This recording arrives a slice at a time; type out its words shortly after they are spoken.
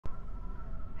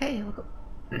Hey, welcome.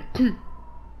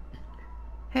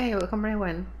 Hey, welcome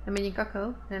everyone. I'm Agent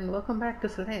Coco, and welcome back to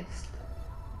Celeste.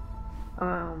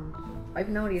 I've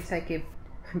noticed I keep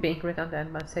being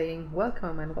redundant by saying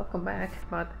welcome and welcome back,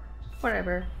 but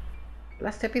whatever.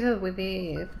 Last episode we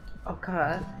did, oh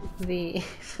god, the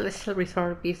Celestial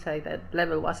Resort B-side. That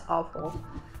level was awful.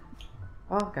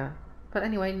 Oh god. But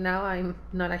anyway, now I'm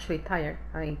not actually tired.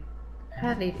 I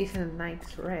had a decent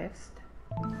night's rest,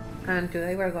 and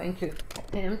today we're going to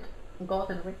attempt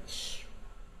Golden Reach.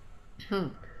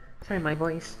 Sorry, my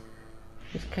voice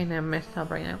is kinda messed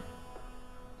up right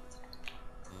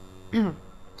now.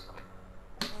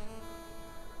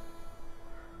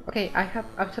 Okay, I have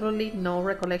absolutely no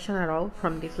recollection at all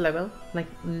from this level, like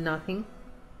nothing.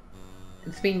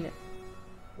 It's been,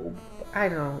 I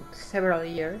don't know, several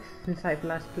years since I've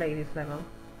last played this level.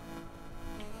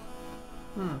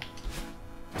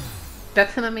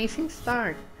 That's an amazing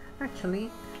start, actually.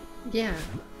 Yeah.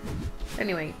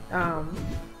 Anyway,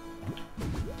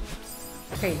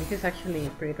 okay, this is actually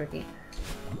pretty tricky.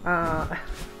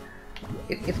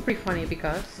 It's pretty funny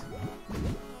because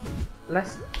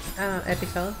last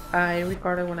episode I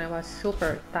recorded when I was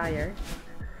super tired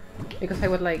because I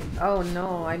was like, oh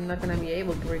no, I'm not gonna be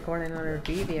able to record another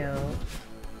video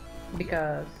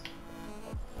because,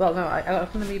 well, no, I was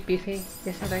gonna be busy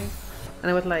yesterday and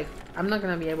I was like, I'm not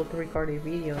gonna be able to record a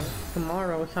video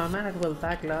tomorrow, so I might as well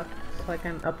backlog so I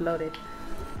can upload it.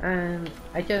 And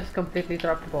I just completely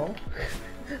dropped the ball.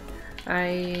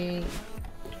 I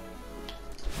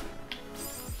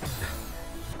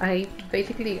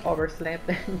basically overslept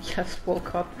and just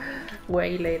woke up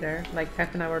way later, like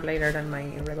half an hour later than my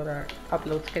regular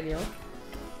upload schedule.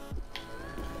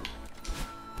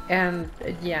 And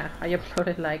yeah, I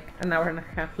uploaded like an hour and a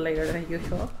half later than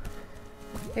usual.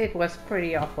 It was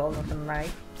pretty awful, not gonna lie.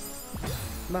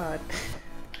 But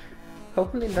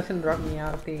hopefully it doesn't drop me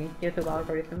out of the YouTube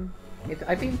algorithm.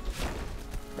 I've been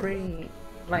pretty,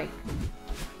 like,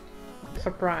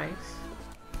 surprised.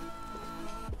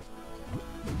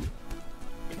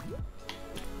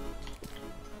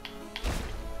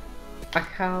 I've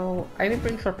been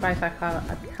pretty surprised at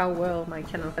how well my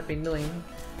channel has been doing.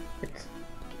 It's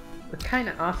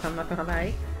kinda awesome, not gonna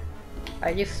lie. I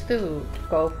used to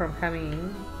go from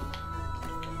having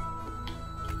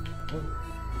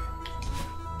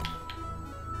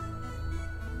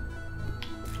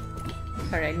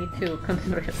sorry, I need to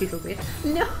concentrate a little bit.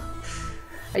 No!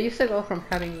 I used to go from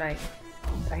having like,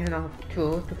 I don't know,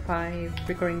 2 to 5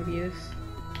 recurring views,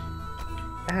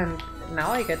 and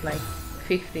now I get like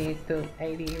 50 to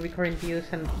 80 recurring views,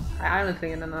 and I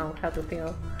honestly don't know how to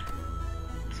feel.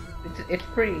 It's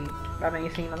pretty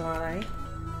amazing, not gonna lie.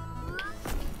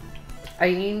 I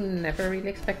never really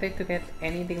expected to get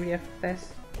any degree of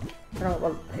success.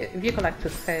 Well, if you collect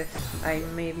success, I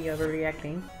may be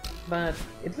overreacting, but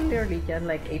it's literally just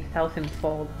like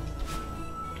 8,000-fold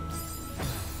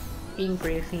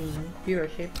increase in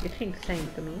viewership. It's insane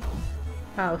to me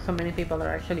how so many people are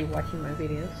actually watching my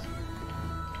videos.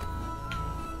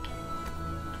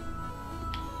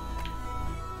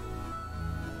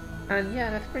 And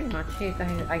yeah, that's pretty much it.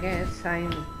 I guess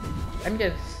I'm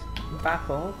just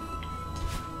baffled.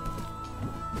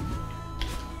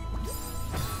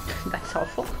 That's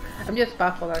awful. I'm just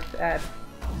baffled at,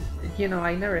 you know,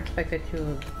 I never expected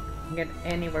to get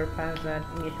anywhere past that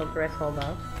initial threshold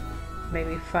of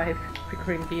maybe 5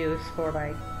 recurring views for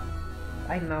like,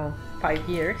 I don't know, 5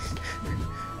 years.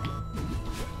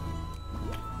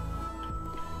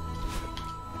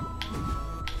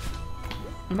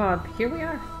 But here we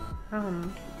are.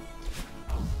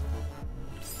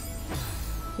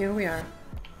 Here we are.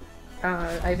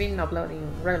 I've been uploading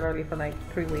regularly for like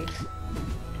 3 weeks.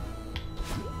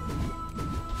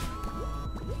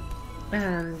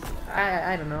 And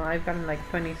I don't know, I've gotten like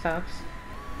 20 subs.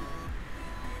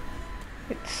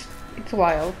 It's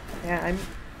wild. Yeah,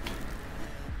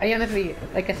 I honestly,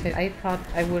 like I said, I thought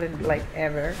I wouldn't like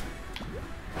ever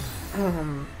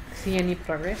see any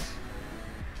progress.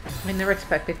 I never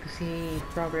expected to see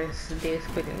progress this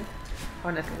quickly,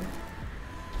 honestly.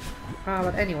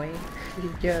 But anyway,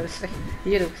 just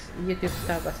YouTube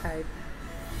stuff aside.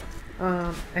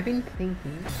 I've been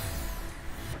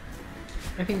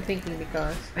thinking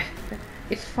because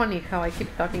it's funny how I keep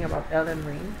talking about Elden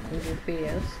Ring in these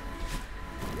videos.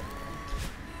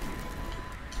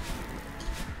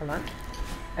 Hold on.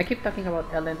 I keep talking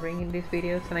about Elden Ring in these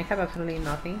videos and I have absolutely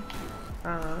nothing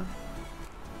to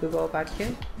go back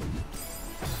to.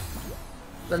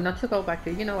 Well, not to go back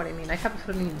to, you know what I mean. I have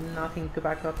absolutely nothing to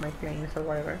back up my claims or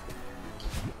whatever.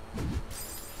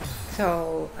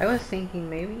 So I was thinking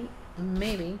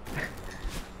maybe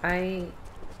I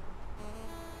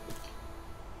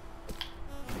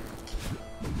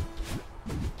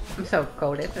so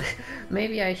coded.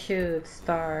 Maybe I should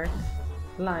start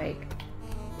like...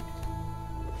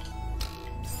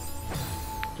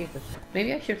 Jesus.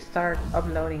 Maybe I should start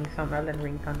uploading some Elden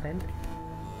Ring content.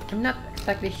 I'm not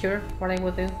exactly sure what I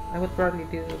would do. I would probably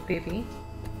do PvP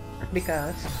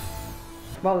because,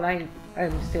 well, I'm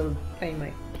still playing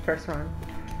my first run.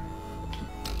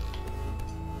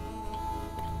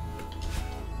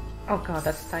 Oh god,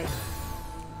 that's tight.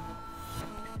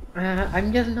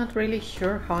 I'm just not really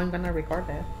sure how I'm gonna record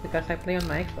it because I play on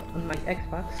my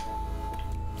Xbox.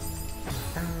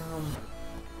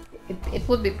 It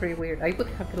would be pretty weird. I would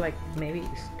have to like maybe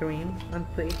stream on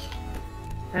Twitch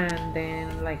and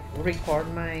then like record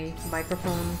my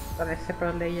microphone on a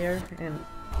separate layer, and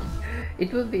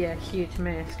it would be a huge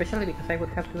mess, especially because I would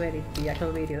have to edit the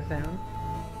actual videos down.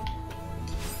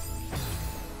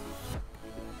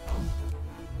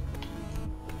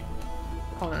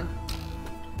 Hold on.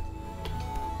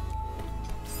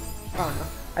 Oh no.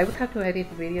 I would have to edit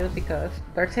videos because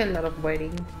there's a lot of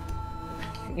waiting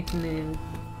in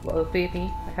well, PvP.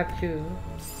 I have to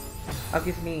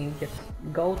obviously just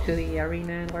go to the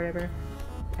arena and whatever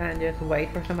and just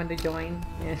wait for someone to join.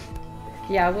 And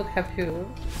yeah, I would have to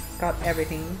cut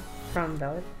everything from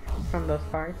those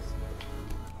parts.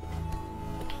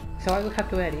 So I would have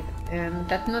to edit, and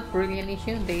that's not really an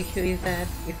issue. The issue is that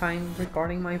if I'm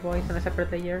recording my voice on a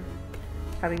separate layer,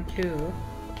 having to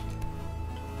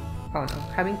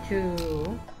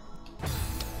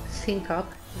sync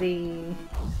up the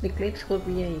clips would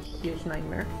be a huge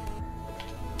nightmare.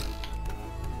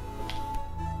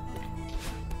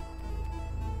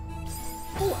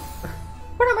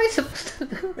 What am I supposed to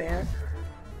do there?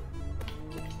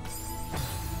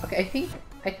 Okay,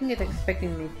 I think it's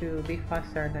expecting me to be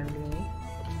faster than the...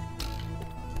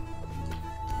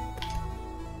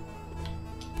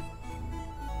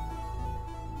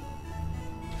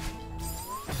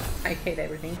 I hate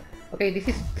everything. Okay, this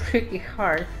is pretty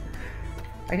hard.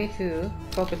 I need to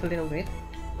focus a little bit.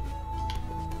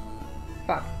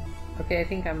 Fuck. Okay, I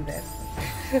think I'm dead.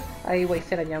 I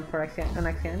wasted a jump for an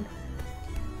accident.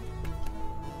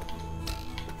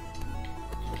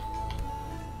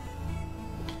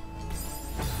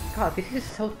 God, this is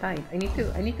so tight. I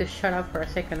need to shut up for a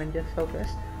second and just focus.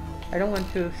 I don't want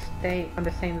to stay on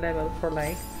the same level for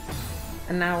like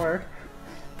an hour,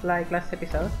 like last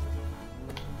episode.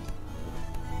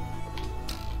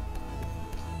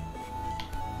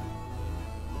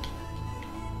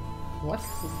 What?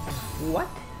 What?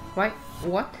 Why?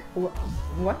 What?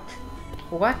 What?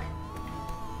 What?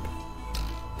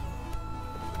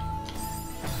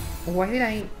 Why did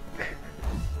I...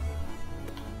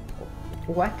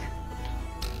 What?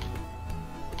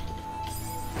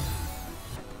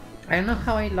 I don't know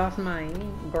how I lost my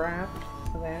grab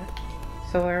there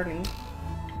so early.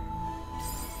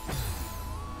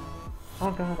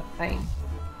 Oh god, I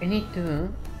need to...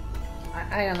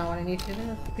 I don't know what I need to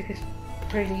do. This is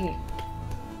pretty...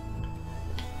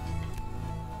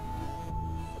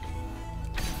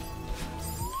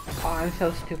 Oh, I'm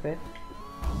so stupid.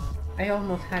 I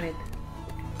almost had it.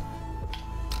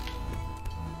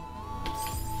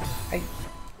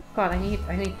 God, I need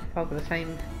to focus.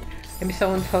 I'm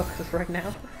so unfocused right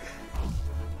now.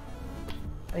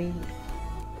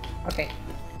 Okay.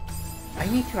 I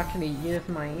need to actually use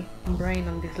my brain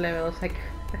on these levels. Like,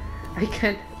 I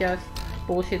can't just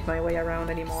bullshit my way around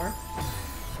anymore.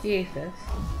 Jesus.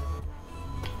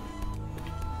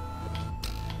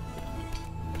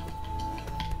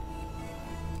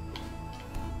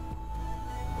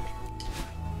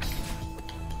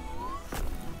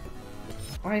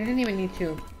 Oh, I didn't even need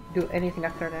to do anything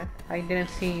after that. I didn't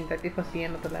see that it was the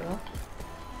end of the level.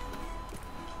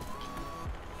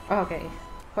 Okay.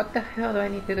 What the hell do I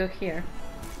need to do here?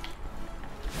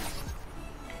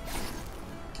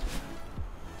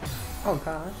 Oh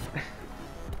god.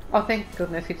 Oh, thank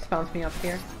goodness it spawns me up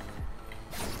here.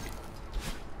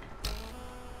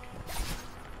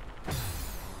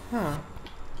 Huh.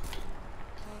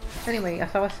 Anyway,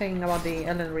 as I was saying about the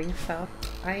Elden Ring stuff,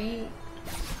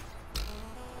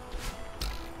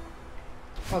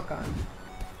 oh god.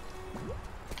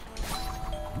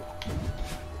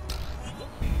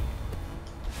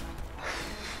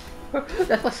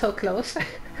 That was so close.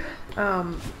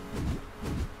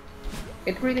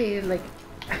 It really is like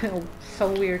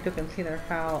so weird to consider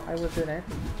how I would do that.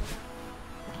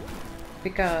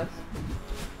 Because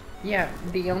yeah,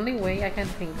 the only way I can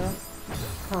think of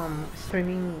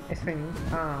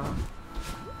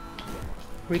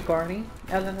recording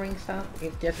Elden Ring stuff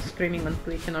is just streaming on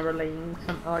Twitch and overlaying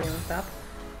some audio and stuff.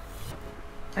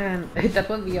 And that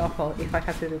would be awful if I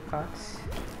had to do cuts.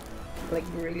 Like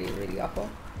really, really awful.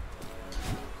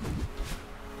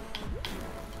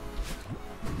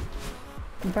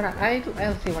 But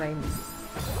I'll see what I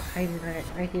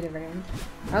did it again.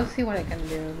 I'll see what I can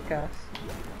do because,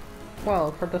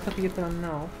 well, for those of you who don't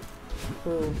know,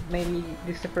 who maybe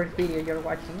this is the first video you're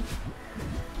watching,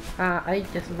 I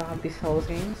just love these Souls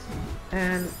games,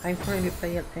 and I'm currently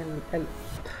playing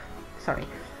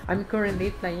I'm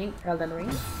currently playing Elden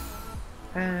Ring,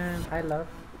 and I love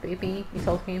PvP in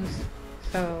Souls games,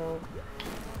 so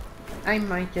I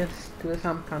might just do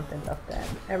some content of that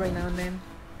every now and then.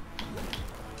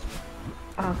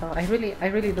 Also, I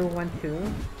really do want to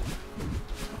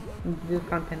do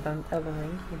content on Elden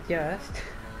Ring. It just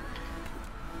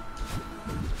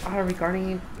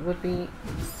regarding it would be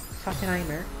such a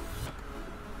nightmare.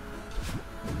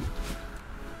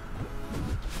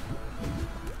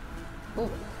 Oh.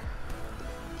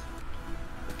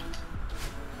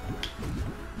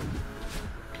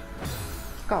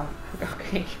 God,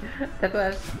 okay, that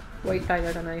was way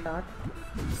tighter than I thought.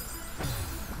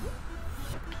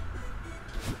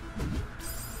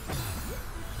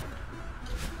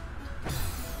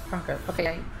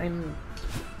 Okay, I'm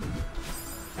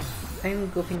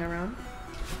goofing around.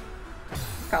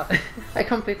 God, I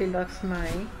completely lost my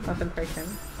concentration.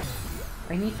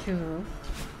 I need to...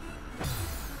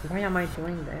 Why am I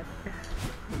doing that?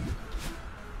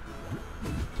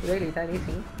 Really that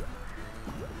easy?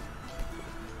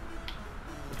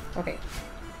 Okay.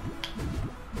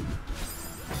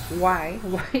 Why?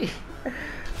 Why?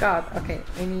 God, okay,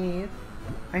 I need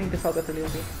to focus a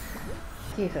little bit.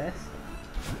 Jesus.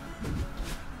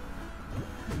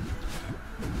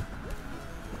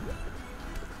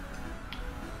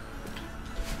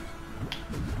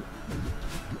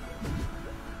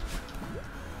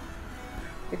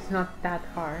 It's not that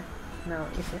hard now,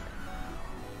 is it?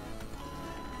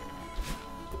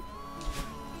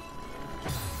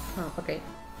 Oh, okay.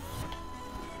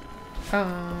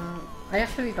 I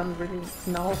actually don't really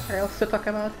know what else to talk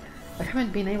about. I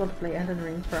haven't been able to play Elden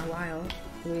Ring for a while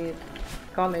with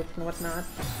college and whatnot.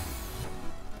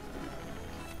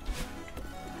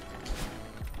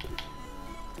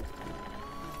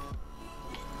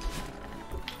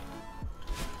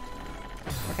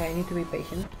 Okay, I need to be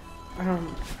patient.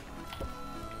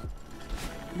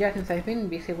 Yeah, since I've been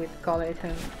busy with college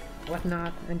and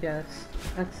whatnot, and just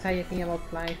anxiety about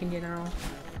life in general.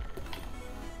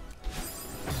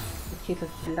 Jesus,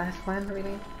 the last one,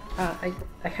 really? I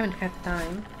haven't had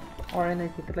time or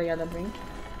energy to play Elden Ring.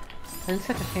 And it's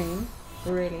such a shame,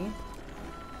 really.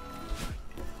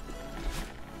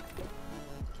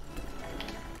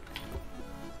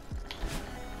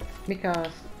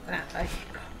 Because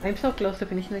I'm so close to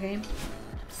finishing the game.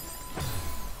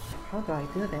 How do I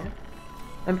do that?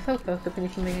 I'm so close to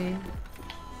finishing the game.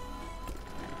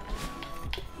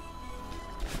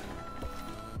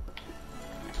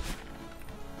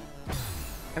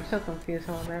 I'm so confused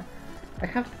about that.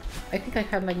 I think I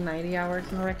have like 90 hours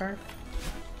on the record.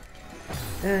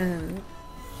 And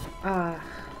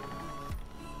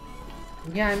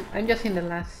yeah, I'm just in the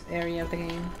last area of the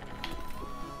game.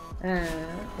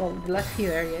 Well, the last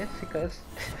few areas, because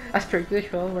as per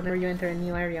usual, whenever you enter a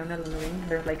new area on Elden Ring,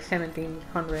 there's like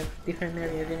 1700 different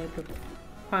areas you need to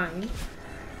find.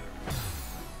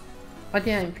 But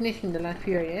yeah, I'm finishing the last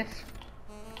few areas.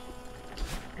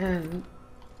 And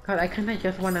God, I kinda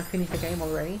just wanna finish the game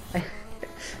already.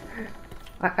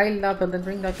 I love Elden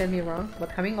Ring, don't get me wrong, but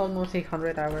having almost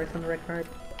 800 hours on record,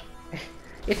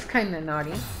 it's kinda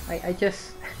naughty. I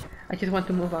just want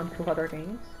to move on to other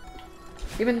games.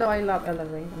 Even though I love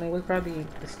Elden Ring, and I will probably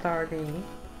start the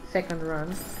second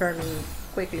run fairly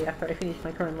quickly after I finish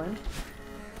my current one.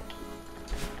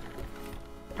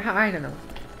 I don't know.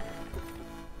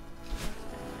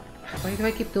 Why do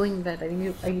I keep doing that? I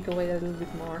need to wait a little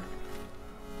bit more.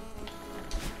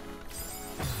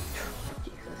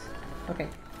 Jesus. Okay,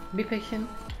 be patient.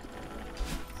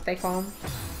 Stay calm.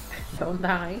 Don't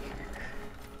die.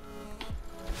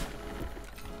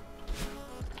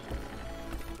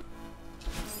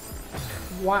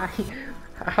 Why?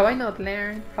 Have I not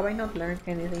learned? Have I not learned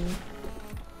anything?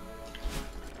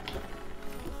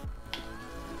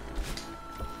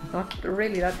 Not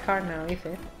really that hard now, is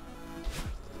it?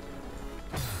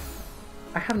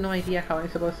 I have no idea how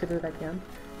I'm supposed to do that yet.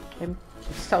 I'm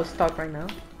so stuck right now.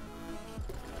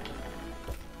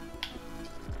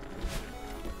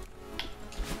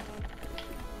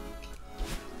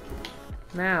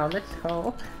 Now, let's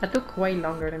go. That took way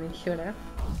longer than it should have.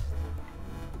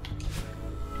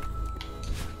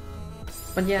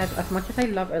 But yeah, as much as I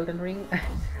love Elden Ring,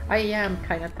 I am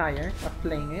kinda tired of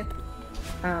playing it.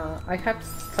 I have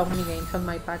so many games on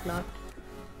my backlog,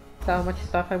 so much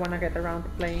stuff I wanna get around to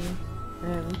playing,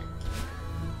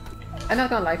 and I'm not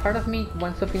gonna lie, part of me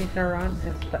wants to finish a run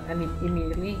and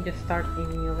immediately just start a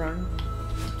new run.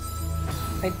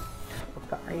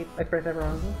 I pressed the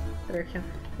wrong direction.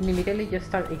 And immediately just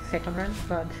start a second run,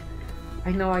 but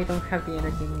I know I don't have the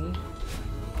energy in me.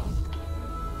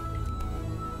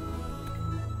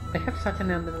 I have such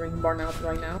an Elden burnout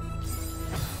right now.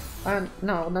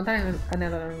 No, not an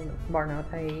Elden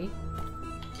burnout, a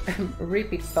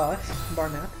repeat boss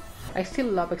burnout. I still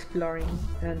love exploring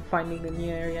and finding the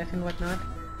new areas and whatnot,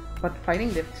 but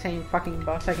fighting the same fucking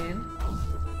boss again?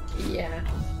 Yeah,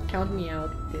 count me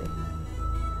out, dude.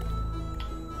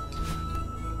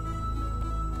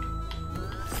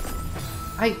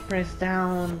 I pressed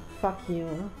down, fuck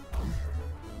you.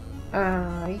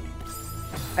 I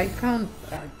found,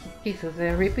 Jesus,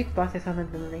 the repeat bosses on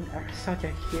Elden Ring are such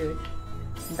a huge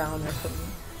downer for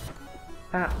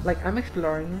me. Like, I'm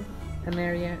exploring an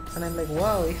area and I'm like,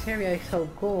 wow, this area is so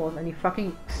cool, and the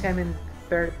fucking 7th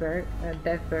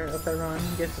death bird of the run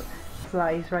just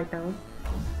flies right down.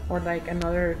 Or like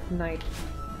another Knight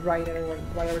Rider, or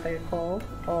whatever they're called,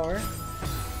 or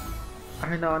I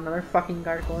don't know, another fucking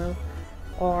gargoyle,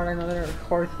 or another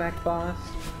horseback boss,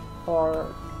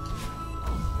 or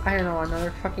I don't know,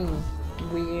 another fucking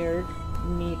weird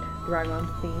meat dragon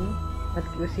thing that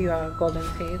gives you a golden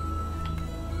seed.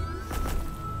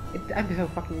 I'm so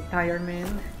fucking tired,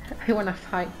 man. I wanna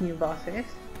fight new bosses.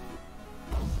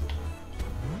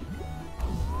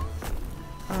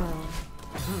 Oh.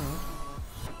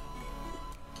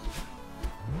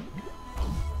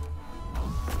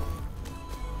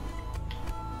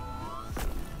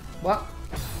 What?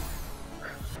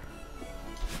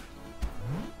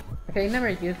 Okay, I never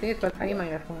used this, but I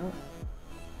might as well.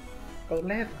 Go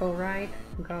left, go right,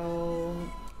 go...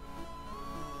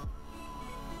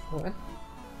 What?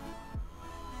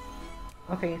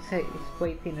 Okay, it's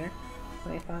way thinner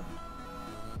than I thought.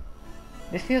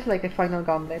 This feels like the final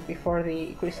gauntlet before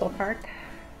the crystal card.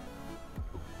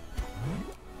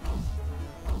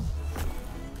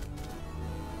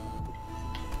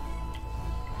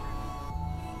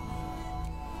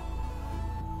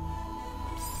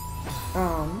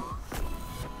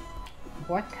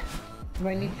 What? Do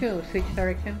I need to switch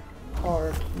direction?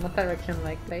 Or not direction,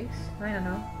 like place? I don't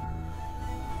know.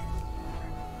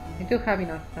 I do have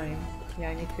enough time.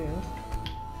 Yeah, I need to.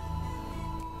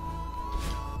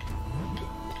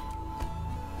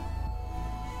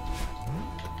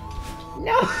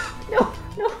 No! No!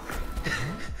 No!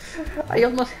 I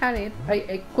almost had it.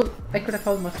 I could have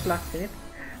almost blocked it.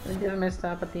 I just messed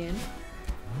up at the end.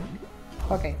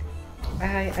 Okay.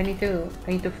 I need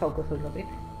to focus a little bit.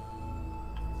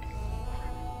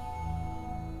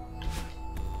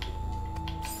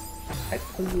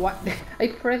 What? I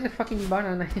pressed the fucking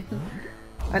button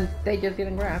and they just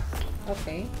didn't grab.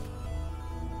 Okay.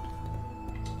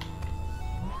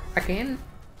 Again?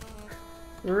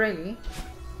 Really?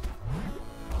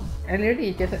 I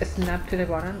literally just snapped to the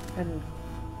button and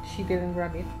she didn't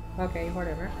grab it. Okay,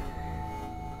 whatever.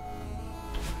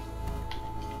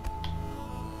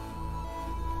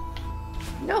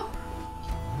 No!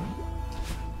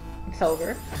 It's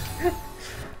over.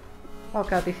 Oh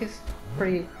god, this is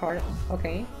pretty hard.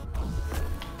 Okay.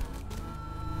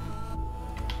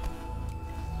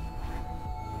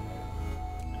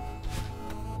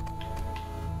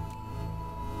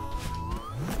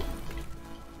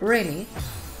 Really?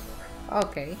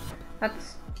 Okay,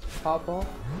 that's awful.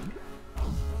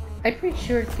 I'm pretty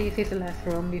sure this is the last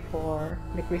room before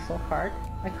the crystal heart.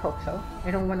 I hope so.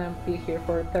 I don't want to be here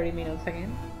for 30 minutes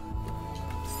again.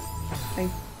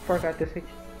 I forgot to switch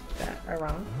that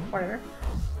around. Whatever.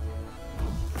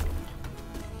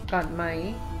 God,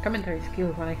 my commentary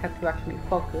skills when I have to actually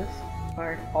focus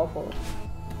are awful.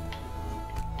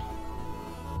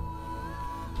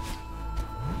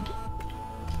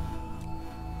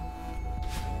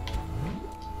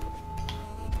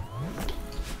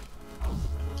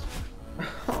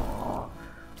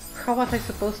 How was I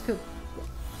supposed to...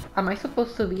 Am I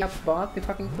supposed to be above the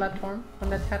fucking platform when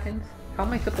that happens? How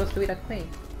am I supposed to be that way?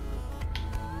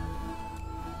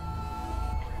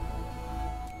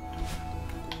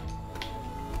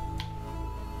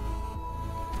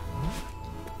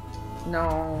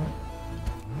 No.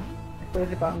 I pressed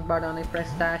the button, I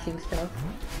pressed dash instead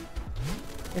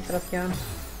of jump.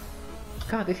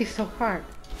 God, this is so hard.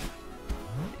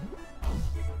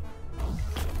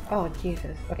 Oh,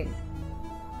 Jesus. Okay.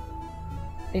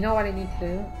 You know what I need to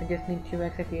do? I just need to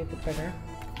execute the trigger.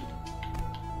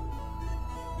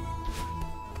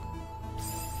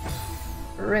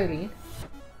 Really?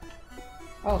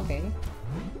 Okay.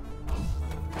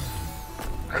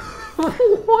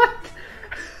 What?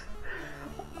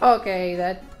 Okay,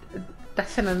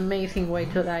 That's an amazing way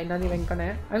to die, I'm not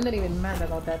even mad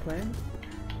about that, man.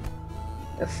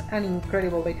 That's an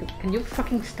incredible way to... Can you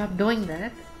fucking stop doing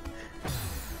that?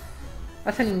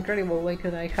 That's an incredible way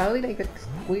to die. How did I get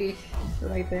squished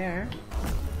right there?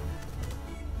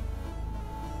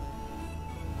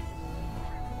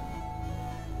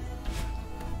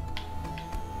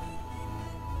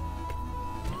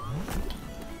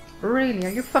 Really? Are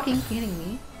you fucking kidding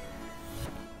me?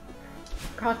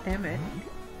 God damn it.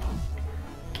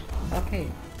 Okay.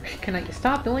 Can I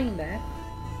stop doing that?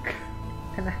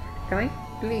 Can I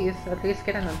please at least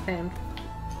get an attempt?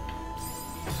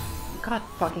 God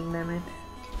fucking damn it.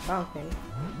 Okay.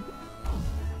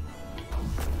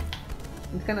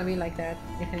 It's gonna be like that,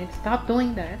 isn't it? Stop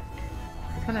doing that.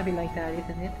 It's gonna be like that,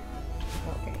 isn't it?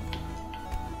 Okay.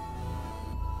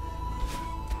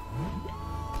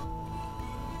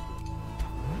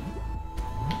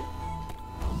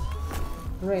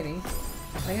 Really?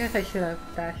 I guess I should have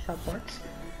dashed upwards.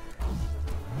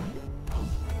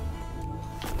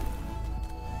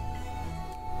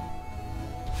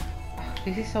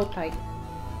 This is so tight.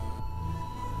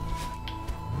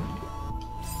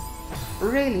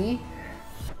 Really?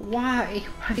 Why?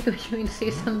 Why do you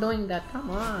insist on doing that?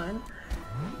 Come on.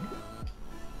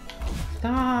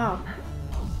 Stop.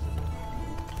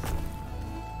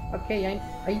 Okay,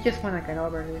 I just wanna get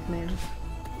over this, man.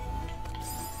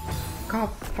 God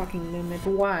fucking damn it.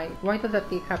 Why? Why does that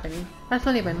keep happening? That's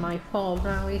not even my fault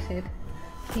now, is it?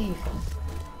 Jesus.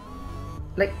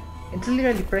 Like, it's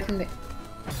literally pressing the...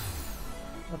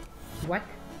 What?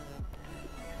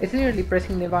 It's literally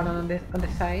pressing the button on the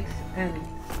sides, and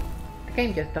the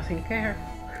game just doesn't care.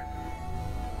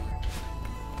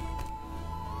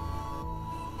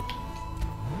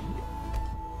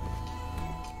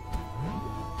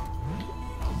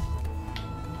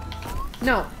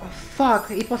 No! Oh,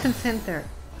 fuck! It wasn't centered.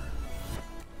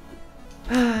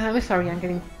 I'm sorry, I'm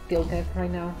getting tilted right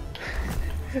now.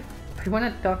 I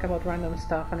wanna talk about random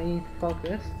stuff and I need to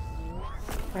focus.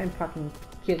 I'm fucking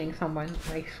killing someone,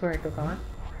 I swear to God.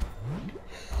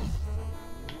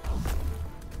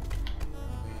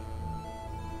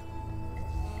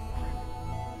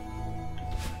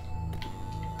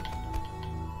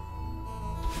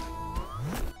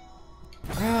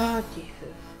 Oh, Jesus.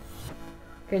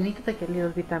 Okay, I need to take a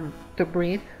little bit to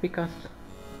breathe because,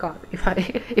 God, if I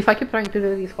keep trying to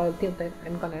do this while tilted,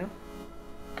 I'm gonna...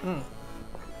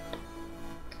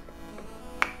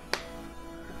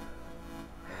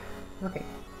 Okay.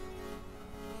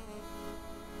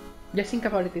 Just think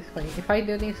about it this way. If I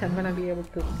do this, I'm gonna be able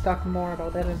to talk more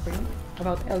about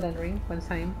Elden Ring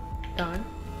once I'm done.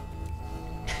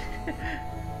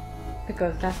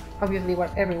 Because that's obviously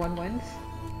what everyone wants.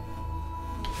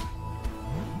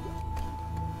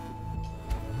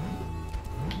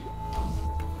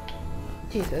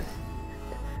 Jesus.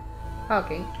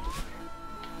 Okay.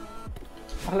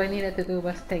 All I needed to do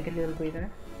was take a little breather.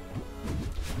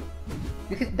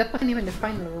 That wasn't even the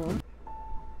final room.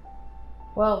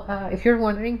 Well, if you're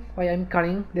wondering why I'm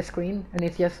cutting the screen and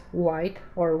it's just white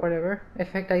or whatever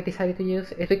effect I decided to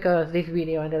use, it's because this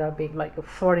video ended up being like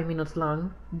 40 minutes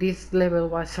long. This level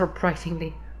was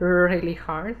surprisingly really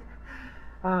hard.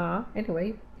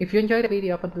 Anyway, if you enjoyed the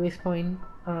video up until this point,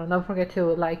 don't forget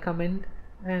to like, comment,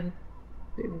 and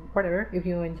whatever if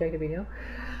you enjoyed the video.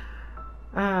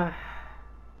 I'm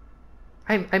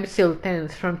still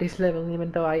tense from this level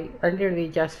even though I literally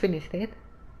just finished it.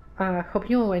 Hope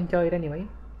you enjoyed anyway,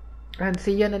 and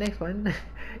see you in the next one.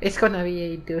 It's gonna be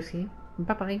a doozy.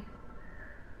 Bye bye.